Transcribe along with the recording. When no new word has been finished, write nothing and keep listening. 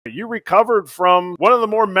You recovered from one of the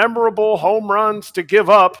more memorable home runs to give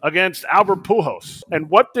up against Albert Pujols. And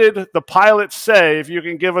what did the pilot say? If you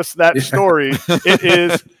can give us that story, it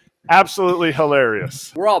is absolutely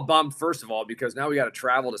hilarious. We're all bummed, first of all, because now we got to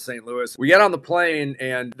travel to St. Louis. We get on the plane,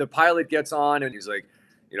 and the pilot gets on, and he's like,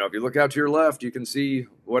 you know, if you look out to your left, you can see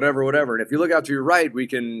whatever. And if you look out to your right, we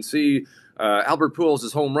can see Albert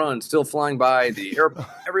Pujols' home run still flying by the airport.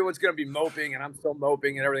 Everyone's going to be moping, and I'm still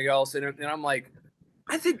moping and everything else. And I'm like,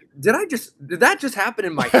 I think, did that just happen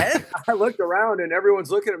in my head? I looked around, and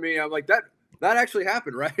everyone's looking at me. I'm like, that actually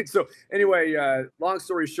happened, right? So anyway, long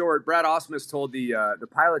story short, Brad Ausmus told the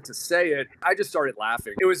pilot to say it. I just started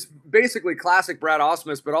laughing. It was basically classic Brad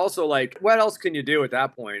Ausmus, but also like, what else can you do at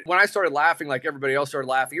that point? When I started laughing, like everybody else started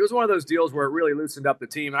laughing, it was one of those deals where it really loosened up the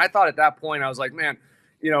team. And I thought at that point, I was like, man,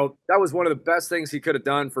 you know, that was one of the best things he could have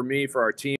done for me, for our team.